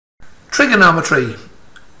Trigonometry,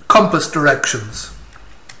 compass directions.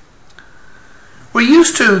 We're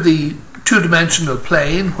used to the two-dimensional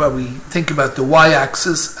plane where we think about the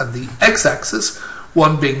y-axis and the x-axis,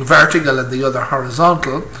 one being vertical and the other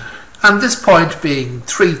horizontal, and this point being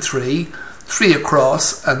 3, 3, 3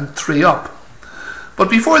 across and 3 up. But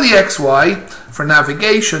before the xy, for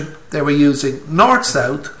navigation, they were using north,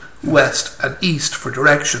 south, west and east for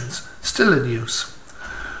directions, still in use.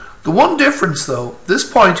 The one difference though, this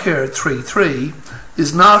point here, 3, 3,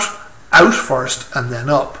 is not out first and then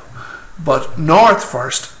up, but north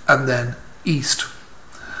first and then east.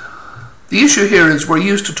 The issue here is we're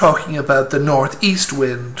used to talking about the northeast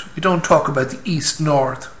wind. We don't talk about the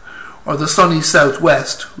east-north, or the sunny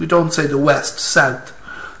southwest. We don't say the west-south.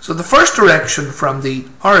 So the first direction from the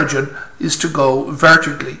origin is to go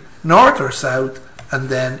vertically, north or south, and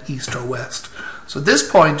then east or west. So this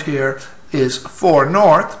point here is 4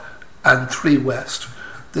 north and 3 west.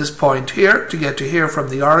 This point here, to get to here from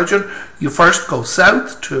the origin, you first go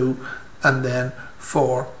south 2 and then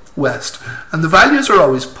 4 west. And the values are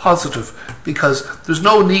always positive because there's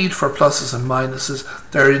no need for pluses and minuses.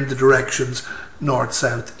 They're in the directions north,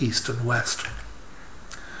 south, east and west.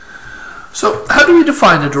 So how do we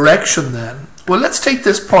define a direction then? Well, let's take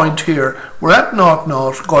this point here. We're at 0,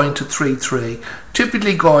 0 going to 3, 3,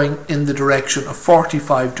 typically going in the direction of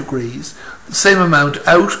 45 degrees, the same amount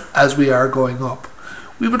out as we are going up.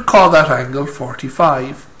 We would call that angle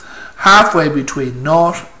 45, halfway between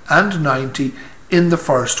 0 and 90 in the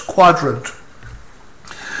first quadrant.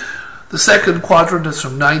 The second quadrant is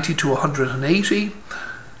from 90 to 180,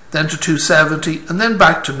 then to 270, and then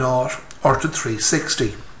back to 0 or to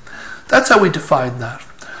 360. That's how we define that.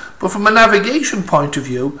 But from a navigation point of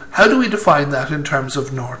view, how do we define that in terms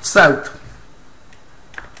of north-south?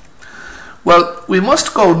 Well, we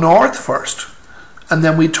must go north first, and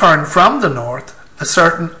then we turn from the north a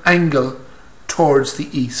certain angle towards the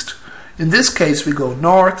east. In this case, we go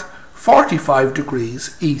north 45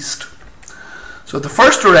 degrees east. So the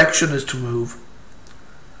first direction is to move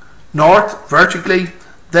north vertically,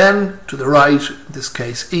 then to the right, in this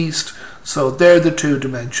case east. So they're the two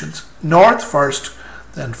dimensions. North first,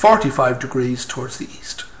 then 45 degrees towards the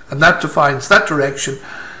east. And that defines that direction.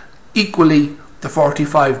 Equally, the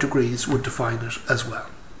 45 degrees would define it as well.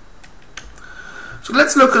 So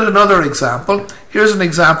let's look at another example. Here's an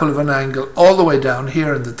example of an angle all the way down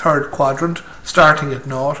here in the third quadrant, starting at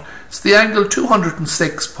 0. It's the angle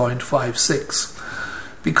 206.56.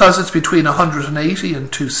 Because it's between 180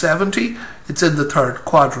 and 270, it's in the third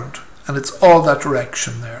quadrant, and it's all that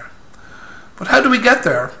direction there. But how do we get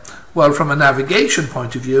there? Well, from a navigation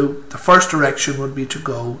point of view, the first direction would be to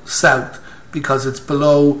go south, because it's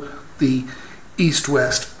below the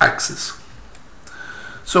east-west axis.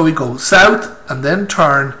 So we go south and then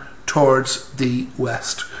turn towards the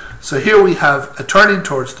west. So here we have a turning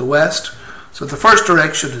towards the west. So the first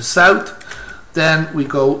direction is south. Then we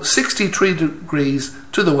go 63 degrees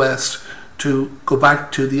to the west to go back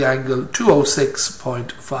to the angle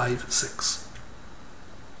 206.56.